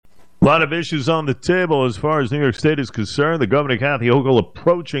A lot of issues on the table as far as New York State is concerned. The Governor Kathy Hochul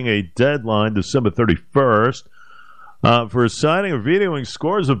approaching a deadline, December 31st, for signing or vetoing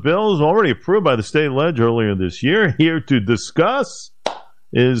scores of bills already approved by the state ledge earlier this year. Here to discuss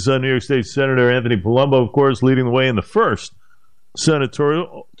is New York State Senator Anthony Palumbo, of course, leading the way in the first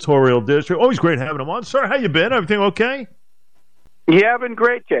senatorial district. Always great having him on. Sir, how you been? Everything okay? Yeah, I've been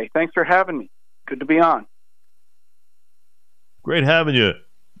great, Jay. Thanks for having me. Good to be on. Great having you.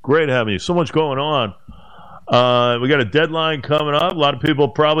 Great having you. So much going on. We got a deadline coming up. A lot of people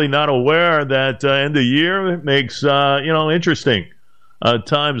probably not aware that end of year makes interesting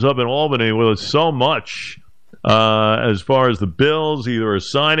times up in Albany with so much as far as the bills, either a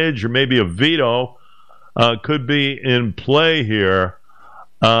signage or maybe a veto could be in play here.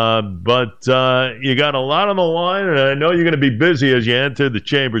 But you got a lot on the line, and I know you're going to be busy as you enter the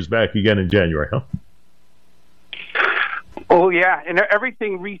chambers back again in January, huh? Oh, yeah, and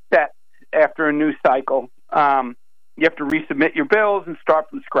everything resets after a new cycle. You have to resubmit your bills and start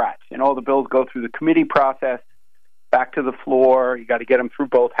from scratch, and all the bills go through the committee process, back to the floor. You got to get them through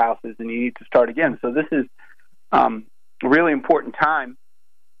both houses, and you need to start again. So this is a really important time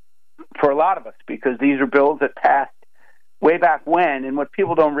for a lot of us because these are bills that passed way back when, and what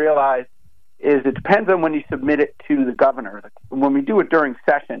people don't realize is it depends on when you submit it to the governor. When we do it during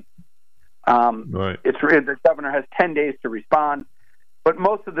session, right. The governor has 10 days to respond, but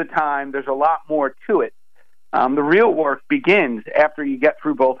most of the time there's a lot more to it. The real work begins after you get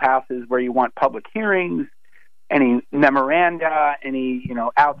through both houses, where you want public hearings, any memoranda, any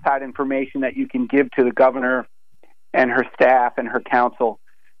outside information that you can give to the governor and her staff and her council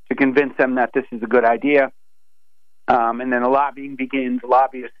to convince them that this is a good idea. And then the lobbying begins.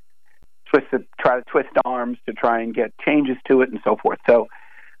 Lobbyists try to twist arms to try and get changes to it and so forth. So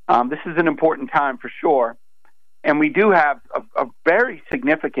this is an important time for sure. And we do have a very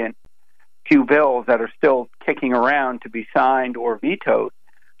significant few bills that are still kicking around to be signed or vetoed.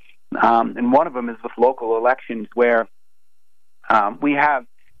 And one of them is with local elections, where we have,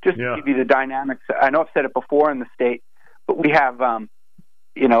 just to give you the dynamics, I know I've said it before in the state, but we have,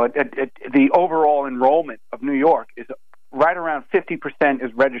 the overall enrollment of New York is right around 50%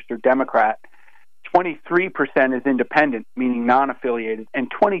 is registered Democrat, 23% is independent, meaning non-affiliated,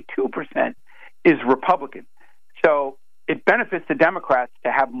 and 22% is Republican. So it benefits the Democrats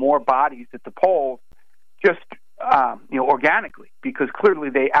to have more bodies at the polls just organically, because clearly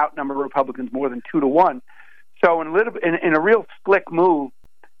they outnumber Republicans more than 2-1. So in a real slick move,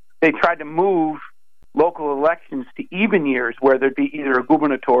 they tried to move local elections to even years where there'd be either a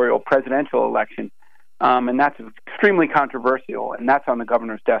gubernatorial or presidential election, and that's extremely controversial, and that's on the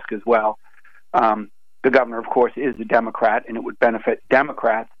governor's desk as well. The governor, of course, is a Democrat, and it would benefit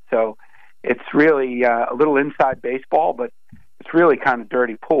Democrats. So it's really a little inside baseball, but it's really kind of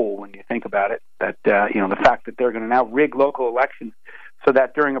dirty pool when you think about it, that the fact that they're going to now rig local elections so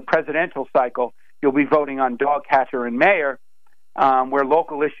that during a presidential cycle you'll be voting on dog catcher and mayor, where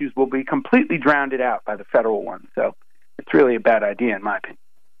local issues will be completely drowned out by the federal ones. So it's really a bad idea, in my opinion.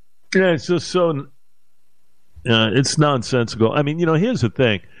 Yeah, it's just so it's nonsensical. I mean, here's the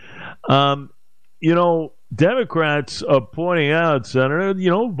thing. Democrats are pointing out, Senator,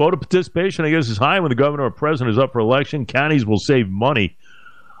 voter participation, I guess, is high when the governor or president is up for election. Counties will save money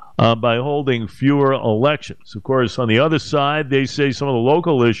by holding fewer elections. Of course, on the other side, they say some of the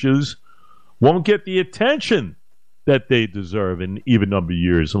local issues won't get the attention that they deserve in even number of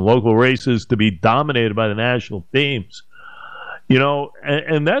years, and local races to be dominated by the national themes.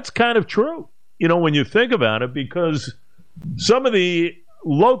 And that's kind of true, when you think about it, because some of the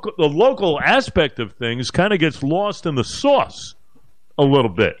local aspect of things kind of gets lost in the sauce a little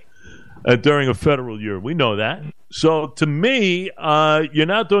bit during a federal year. We know that. So to me, you're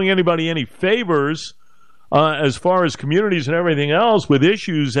not doing anybody any favors as far as communities and everything else with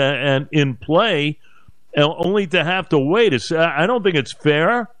issues and in play, only to have to wait. I don't think it's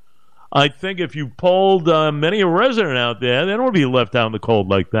fair. I think if you polled many a resident out there, they don't want to be left out in the cold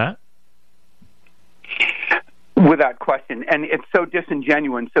like that. Without question. And it's so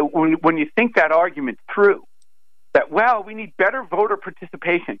disingenuous. So when you think that argument through, that, we need better voter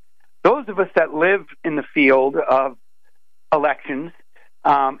participation, those of us that live in the field of elections,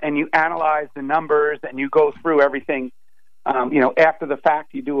 and you analyze the numbers and you go through everything, after the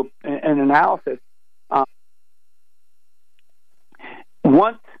fact, you do an analysis.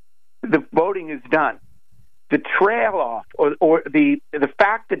 Once the voting is done, the trail off or the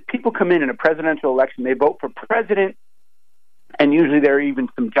fact that people come in a presidential election, they vote for president, and usually there are even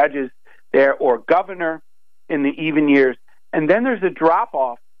some judges there, or governor in the even years, and then there's a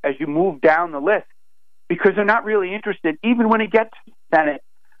drop-off as you move down the list because they're not really interested, even when it gets to the Senate,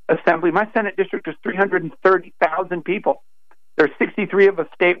 assembly. My Senate district is 330,000 people. There are 63 of us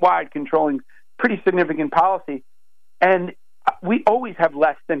statewide controlling pretty significant policy. And we always have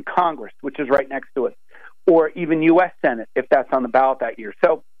less than Congress, which is right next to us, or even U.S. Senate, if that's on the ballot that year.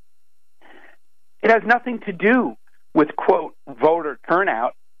 So it has nothing to do with, quote, voter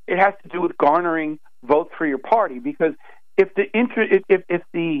turnout. It has to do with garnering votes for your party, because if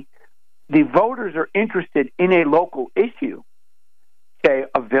the voters are interested in a local issue, say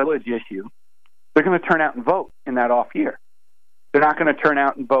a village issue, they're going to turn out and vote in that off year. They're not going to turn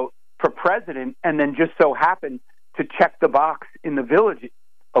out and vote for president and then just so happen to check the box in the village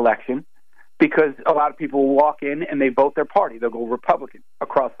election, because a lot of people will walk in and they vote their party. They'll go Republican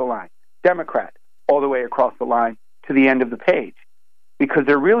across the line, Democrat all the way across the line to the end of the page, because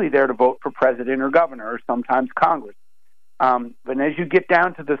they're really there to vote for president or governor or sometimes Congress. But as you get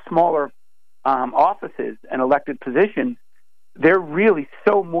down to the smaller offices and elected positions, they're really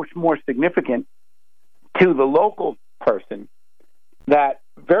so much more significant to the local person that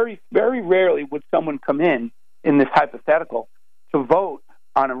very, very rarely would someone come in this hypothetical to vote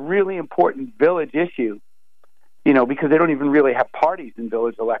on a really important village issue, because they don't even really have parties in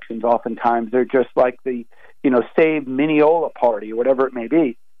village elections. Oftentimes they're just like the, Save Mineola party or whatever it may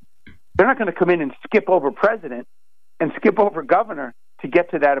be. They're not going to come in and skip over president and skip over governor to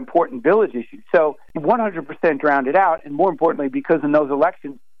get to that important village issue. So 100% drowned it out, and more importantly, because in those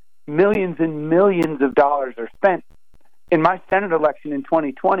elections, millions and millions of dollars are spent. In my Senate election in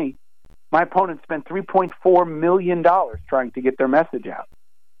 2020, my opponent spent $3.4 million trying to get their message out.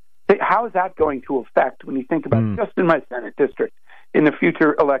 How is that going to affect, when you think about just in my Senate district, in the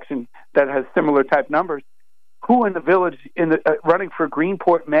future election that has similar type numbers, who in the village running for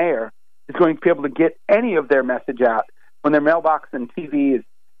Greenport mayor is going to be able to get any of their message out when their mailbox and TV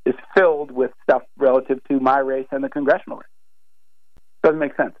is filled with stuff relative to my race and the congressional race? Doesn't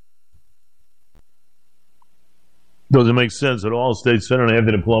make sense. Doesn't make sense at all. State Senator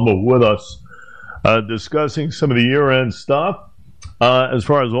Anthony Palumbo with us, discussing some of the year-end stuff. As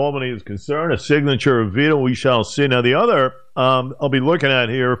far as Albany is concerned, a signature of veto, we shall see. Now, the other I'll be looking at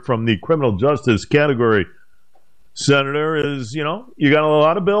here from the criminal justice category, Senator, is, you got a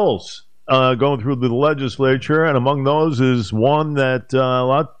lot of bills going through the legislature, and among those is one that a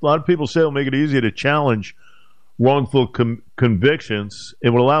lot of people say will make it easier to challenge wrongful convictions. It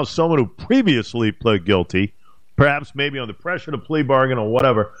would allow someone who previously pled guilty, perhaps maybe under pressure to plea bargain or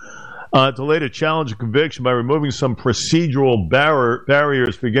whatever, to later challenge a conviction by removing some procedural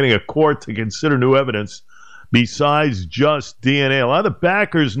barriers for getting a court to consider new evidence besides just DNA. A lot of the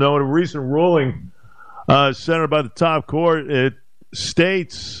backers know in a recent ruling, Senator, by the top court, it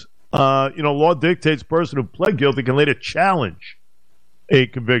states, law dictates a person who pled guilty can later challenge a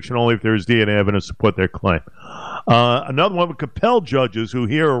conviction only if there is DNA evidence to support their claim. Another one would compel judges who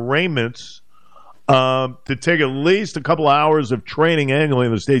hear arraignments to take at least a couple hours of training annually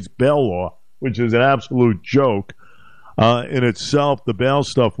in the state's bail law, which is an absolute joke in itself. The bail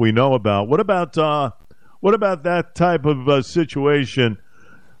stuff we know about. What about that type of situation,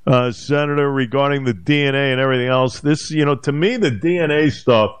 Senator, regarding the DNA and everything else? This, to me, the DNA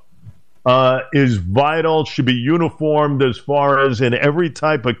stuff is vital. Should be uniformed as far as in every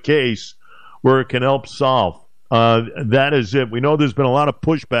type of case where it can help solve. That is it. We know there's been a lot of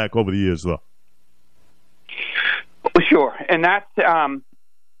pushback over the years, though. Well, sure. And that's,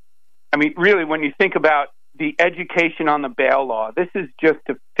 really, when you think about the education on the bail law, this is just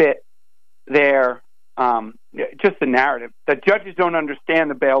to fit their, just the narrative that judges don't understand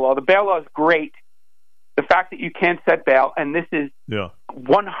the bail law. The bail law is great. The fact that you can't set bail, and this is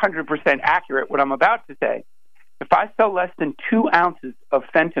 100% accurate, what I'm about to say. If I sell less than 2 ounces of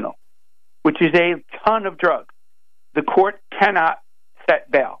fentanyl, which is a ton of drugs, the court cannot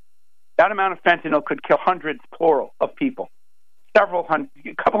set bail. That amount of fentanyl could kill hundreds, plural, of people, a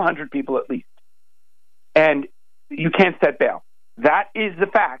couple hundred people at least. And you can't set bail. That is the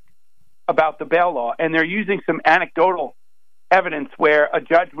fact about the bail law. And they're using some anecdotal evidence where a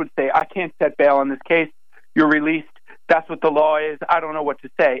judge would say, I can't set bail in this case. You're released. That's what the law is. I don't know what to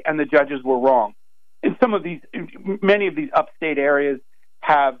say. And the judges were wrong. In many of these upstate areas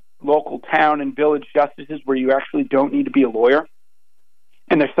have local town and village justices where you actually don't need to be a lawyer.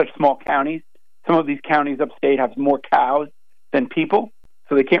 And they're such small counties. Some of these counties upstate have more cows than people,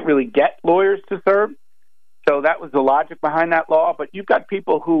 so they can't really get lawyers to serve. So that was the logic behind that law. But you've got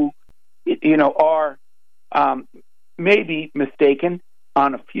people who, are maybe mistaken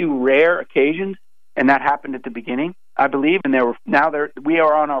on a few rare occasions, and that happened at the beginning, I believe. And we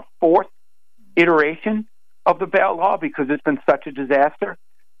are on our 4th iteration of the bail law because it's been such a disaster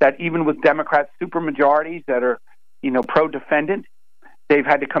that even with Democrat supermajorities that are, pro-defendant, they've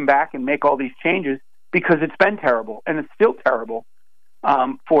had to come back and make all these changes because it's been terrible, and it's still terrible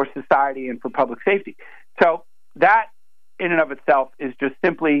for society and for public safety. So that in and of itself is just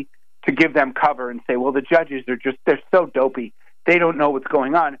simply to give them cover and say, well, the judges they're so dopey. They don't know what's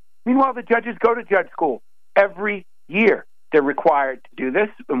going on. Meanwhile, the judges go to judge school every year. They're required to do this.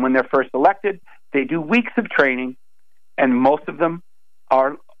 And when they're first elected, they do weeks of training, and most of them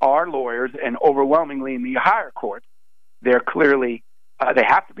are lawyers, and overwhelmingly in the higher courts, they're clearly, they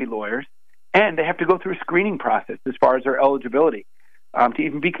have to be lawyers, and they have to go through a screening process as far as their eligibility to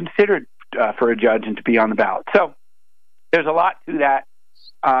even be considered for a judge and to be on the ballot. So there's a lot to that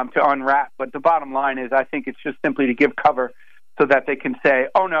to unwrap, but the bottom line is I think it's just simply to give cover so that they can say,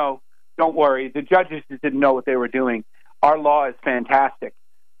 oh, no, don't worry, the judges just didn't know what they were doing. Our law is fantastic.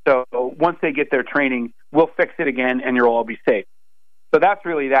 So once they get their training, we'll fix it again, and you'll all be safe. So that's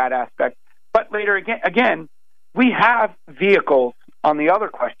really that aspect. But later, again, we have vehicles on the other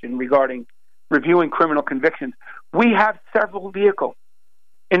question regarding reviewing criminal convictions. We have several vehicles.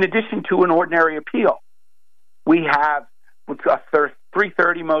 In addition to an ordinary appeal, we have a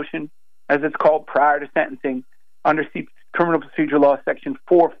 330 motion, as it's called, prior to sentencing, under Criminal Procedure Law Section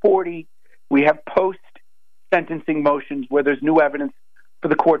 440. We have post-sentencing motions where there's new evidence for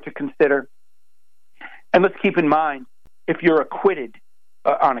the court to consider. And let's keep in mind, if you're acquitted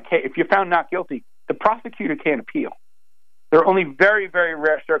on a case, if you're found not guilty, the prosecutor can't appeal. There are only very, very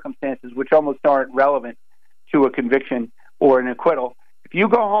rare circumstances which almost aren't relevant to a conviction or an acquittal. If you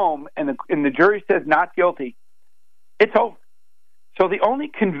go home and the jury says not guilty, it's over. So the only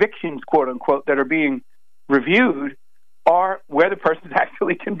convictions, quote unquote, that are being reviewed are where the person's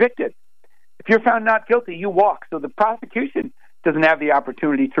actually convicted. If you're found not guilty, you walk. So the prosecution doesn't have the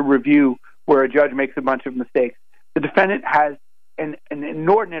opportunity to review where a judge makes a bunch of mistakes. The defendant has an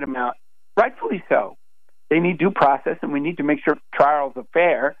inordinate amount, rightfully so. They need due process, and we need to make sure trials are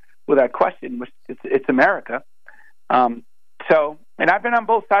fair without question, which it's America. And I've been on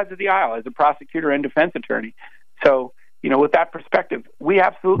both sides of the aisle as a prosecutor and defense attorney. So, with that perspective, we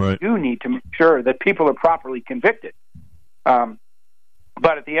absolutely do need to make sure that people are properly convicted. But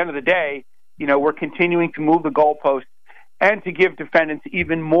at the end of the day, we're continuing to move the goalposts and to give defendants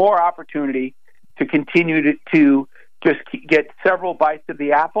even more opportunity to continue to just get several bites of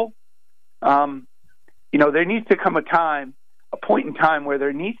the apple. There needs to come a point in time where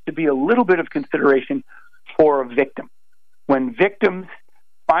there needs to be a little bit of consideration for a victim. When victims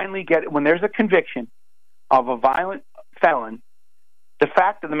finally when there's a conviction of a violent felon, the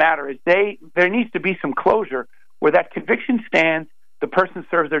fact of the matter is there needs to be some closure where that conviction stands, the person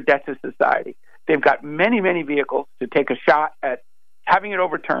serves their debt to society. They've got many, many vehicles to take a shot at having it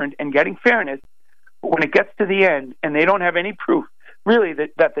overturned and getting fairness. But when it gets to the end and they don't have any proof, really,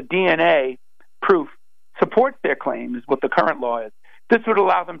 that the DNA proof supports their claim, is what the current law is. This would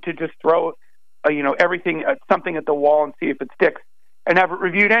allow them to just throw, everything, something at the wall and see if it sticks, and have it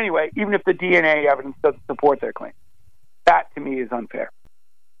reviewed anyway, even if the DNA evidence doesn't support their claim. That, to me, is unfair.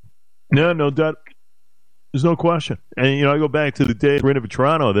 No doubt. There's no question. And, I go back to the day of Rena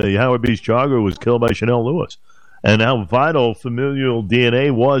Vetrano, the Howard Beach jogger was killed by Chanel Lewis, and how vital familial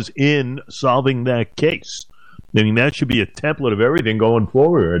DNA was in solving that case. I mean, that should be a template of everything going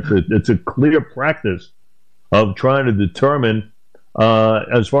forward. It's a clear practice of trying to determine,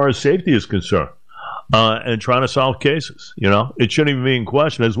 as far as safety is concerned, and trying to solve cases. It shouldn't even be in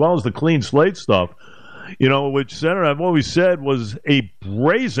question, as well as the clean slate stuff, which, Senator, I've always said was a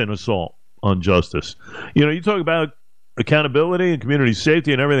brazen assault on justice. You talk about accountability and community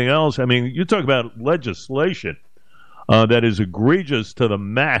safety and everything else. I mean, you talk about legislation that is egregious to the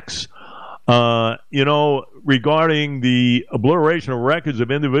max. Regarding the obliteration of records of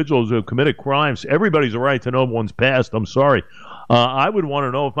individuals who have committed crimes, everybody's a right to know one's past. I'm sorry. I would want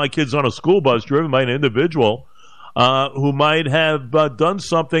to know if my kid's on a school bus driven by an individual who might have done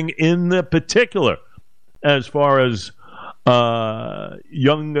something in the particular as far as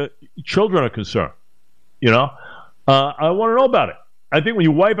young children are concerned. I want to know about it. I think when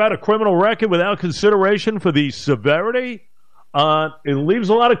you wipe out a criminal record without consideration for the severity, it leaves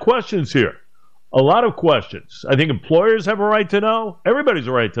a lot of questions here. A lot of questions. I think employers have a right to know. Everybody's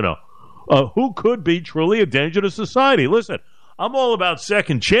a right to know. Who could be truly a danger to society? Listen, I'm all about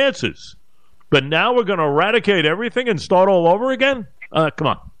second chances, but now we're going to eradicate everything and start all over again? Come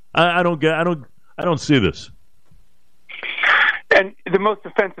on. I don't see this. And the most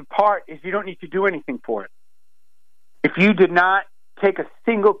offensive part is you don't need to do anything for it. If you did not take a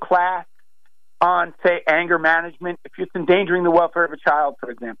single class on, say, anger management, if it's endangering the welfare of a child,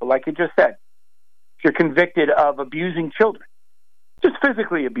 for example, like you just said, if you're convicted of abusing children, just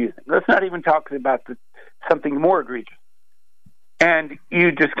physically abusing, let's not even talk about something more egregious. and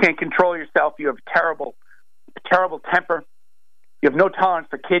you just can't control yourself. You have terrible temper. You have no tolerance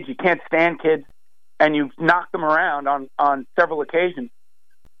for kids. You can't stand kids, and you've knocked them around on several occasions.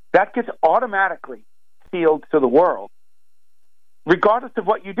 That gets automatically sealed to the world, regardless of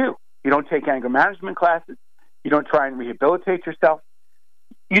what you do. You don't take anger management classes. You don't try and rehabilitate yourself.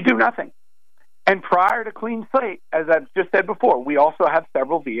 You do nothing. And prior to clean slate, as I've just said before, we also have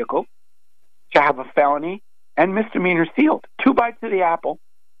several vehicles to have a felony and misdemeanor sealed. 2 bites of the apple.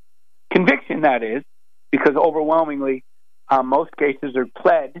 Conviction, that is, because overwhelmingly most cases are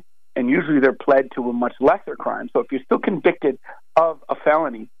pled, and usually they're pled to a much lesser crime. So if you're still convicted of a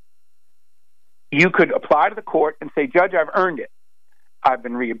felony, you could apply to the court and say, Judge, I've earned it. I've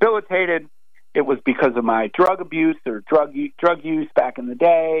been rehabilitated. It was because of my drug abuse or drug use back in the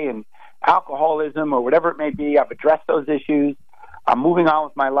day and alcoholism or whatever it may be. I've addressed those issues. I'm moving on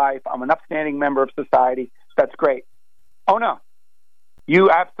with my life. I'm an upstanding member of society. That's great. Oh, no. You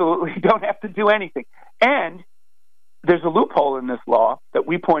absolutely don't have to do anything. And there's a loophole in this law that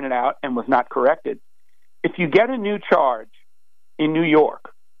we pointed out and was not corrected. If you get a new charge in New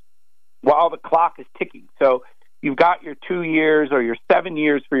York while the clock is ticking, so you've got your 2 years or your 7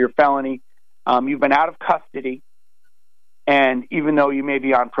 years for your felony, you've been out of custody, and even though you may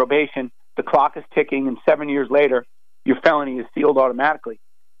be on probation, the clock is ticking, and 7 years later, your felony is sealed automatically.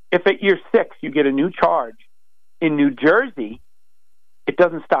 If at year 6 you get a new charge in New Jersey, it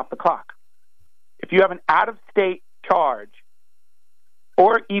doesn't stop the clock. If you have an out-of-state charge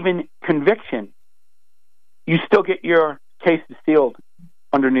or even conviction, you still get your case sealed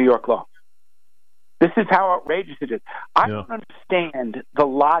under New York law. This is how outrageous it is. I don't understand the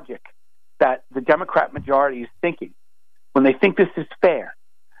logic that the Democrat majority is thinking when they think this is fair.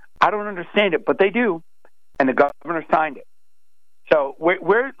 I don't understand it, but they do, and the governor signed it. So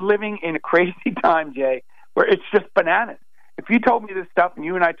we're living in a crazy time, Jay, where it's just bananas. If you told me this stuff and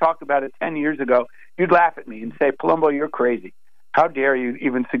you and I talked about it 10 years ago, you'd laugh at me and say, Palumbo, you're crazy. How dare you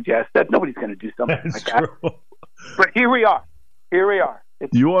even suggest that? Nobody's going to do something like that. But here we are.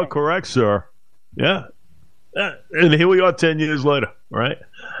 You are correct, sir. Yeah. And here we are 10 years later, right?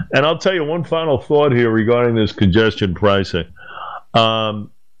 And I'll tell you one final thought here regarding this congestion pricing.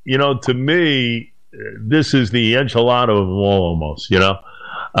 To me, this is the enchilada of them all almost,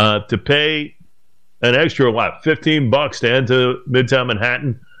 to pay an extra, $15 to enter Midtown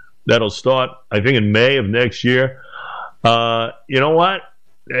Manhattan. That'll start, I think, in May of next year. You know what?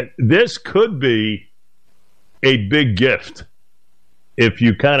 This could be a big gift if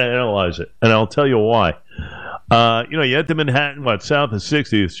you kind of analyze it. And I'll tell you why. You enter Manhattan, south of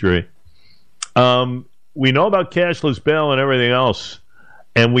 60th Street. We know about cashless bail and everything else.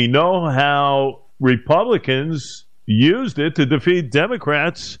 And we know how Republicans used it to defeat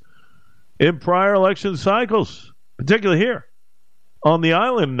Democrats in prior election cycles, particularly here on the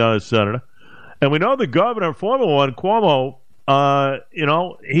island, Senator. And we know the governor, former one, Cuomo,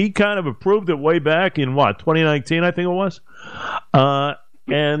 he kind of approved it way back in, 2019, I think it was.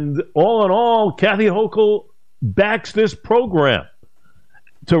 And all in all, Kathy Hochul backs this program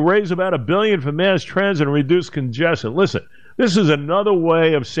to raise about $1 billion for mass transit and reduce congestion. Listen, this is another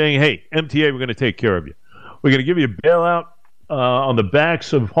way of saying, hey, MTA, we're going to take care of you. We're going to give you a bailout on the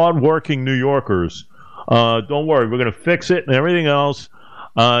backs of hardworking New Yorkers. Don't worry, we're going to fix it and everything else.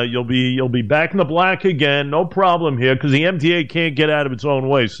 You'll be back in the black again, no problem here, because the MTA can't get out of its own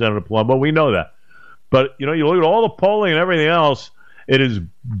way, Senator Palumbo. We know that. But, you look at all the polling and everything else, it is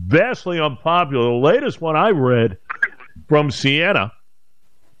vastly unpopular. The latest one I read from Siena,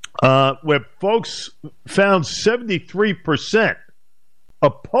 where folks found 73%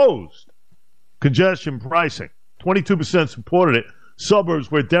 opposed congestion pricing. 22% supported it.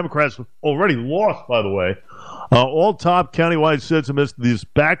 Suburbs where Democrats already lost, by the way, all top countywide sets amidst this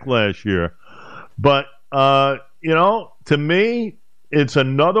backlash here. But, to me, it's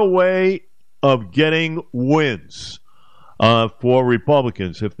another way of getting wins for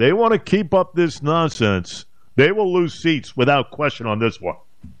Republicans. If they want to keep up this nonsense, they will lose seats without question on this one.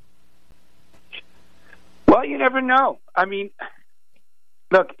 Well, you never know. I mean,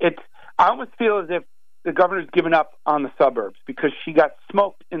 look, I almost feel as if the governor's given up on the suburbs because she got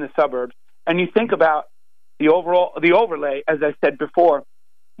smoked in the suburbs. And you think about the overlay, as I said before,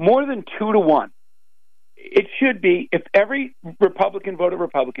 more than 2-1. It should be, if every Republican voted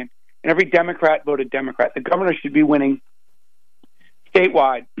Republican and every Democrat voted Democrat, the governor should be winning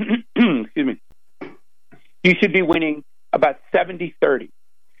statewide. Excuse me. You should be winning about 70-30.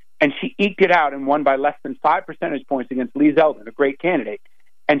 And she eked it out and won by less than 5 percentage points against Lee Zeldin, a great candidate.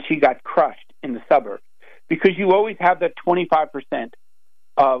 And she got crushed in the suburbs. Because you always have that 25%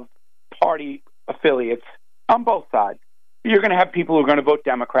 of party affiliates on both sides you're going to have people who are going to vote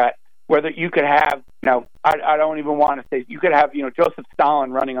Democrat. Whether you could have, I don't even want to say, you could have, Joseph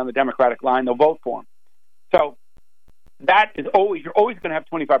Stalin running on the Democratic line, they'll vote for him. So that is you're always going to have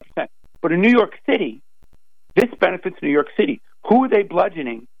 25%. But in New York City, this benefits New York City. Who are they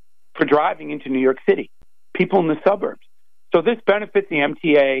bludgeoning for driving into New York City? People in the suburbs. So this benefits the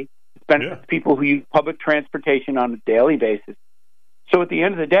MTA, it benefits people who use public transportation on a daily basis. So at the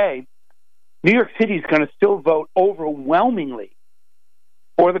end of the day, New York City is going to still vote overwhelmingly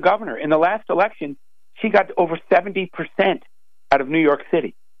for the governor. In the last election, she got over 70% out of New York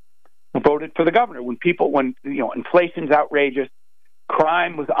City who voted for the governor. When inflation's outrageous,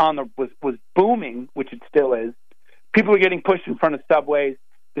 crime was booming, which it still is. People are getting pushed in front of subways.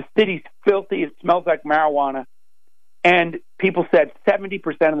 The city's filthy. It smells like marijuana. And people said, 70%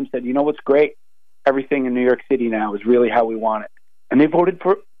 of them said, you know what's great? Everything in New York City now is really how we want it. And they voted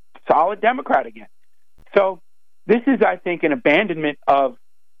for solid Democrat again. So this is, I think, an abandonment of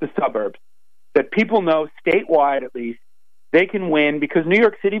the suburbs, that people know statewide at least they can win because New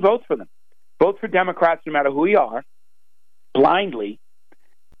York City votes for them. Votes for Democrats no matter who you are, blindly,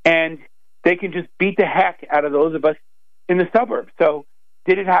 and they can just beat the heck out of those of us in the suburbs. So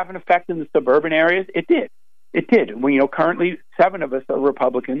did it have an effect in the suburban areas? It did. It did. Well, currently 7 of us are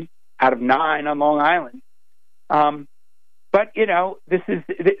Republicans out of 9 on Long Island. But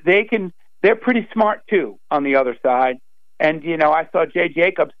they're pretty smart too on the other side. And I saw Jay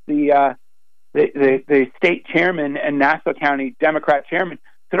Jacobs, the state chairman and Nassau County Democrat chairman,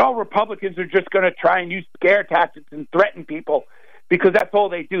 said all Republicans are just going to try and use scare tactics and threaten people because that's all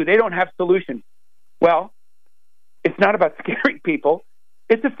they do. They don't have solutions. Well, it's not about scaring people.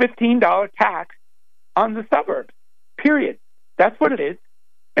 It's a $15 tax on the suburbs, period. That's what it is.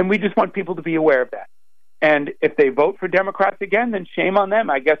 And we just want people to be aware of that. And if they vote for Democrats again, then shame on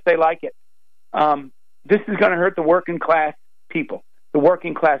them. I guess they like it. This is going to hurt the working class people, the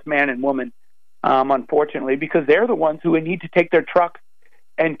working class man and woman, unfortunately, because they're the ones who need to take their trucks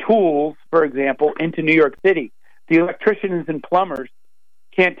and tools, for example, into New York City. The electricians and plumbers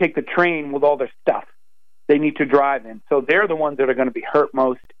can't take the train with all their stuff. They need to drive in. So they're the ones that are going to be hurt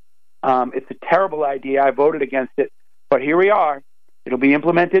most. It's a terrible idea. I voted against it. But here we are. It'll be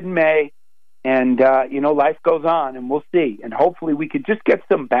implemented in May. And, life goes on, and we'll see. And hopefully we could just get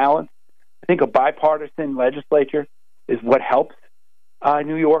some balance. I think a bipartisan legislature is what helps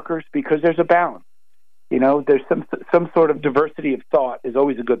New Yorkers because there's a balance. There's some sort of diversity of thought is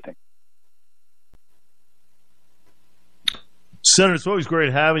always a good thing. Senator, it's always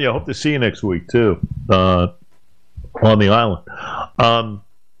great having you. I hope to see you next week, too, on the island.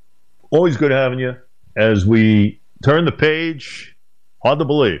 Always good having you as we turn the page, hard to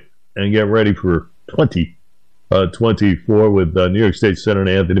believe, and get ready for 2024 with New York State Senator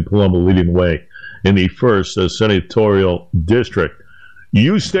Anthony Palumbo leading the way in the 1st Senatorial District.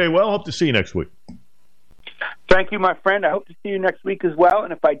 You stay well. Hope to see you next week. Thank you, my friend. I hope to see you next week as well.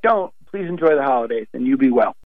 And if I don't, please enjoy the holidays, and you be well.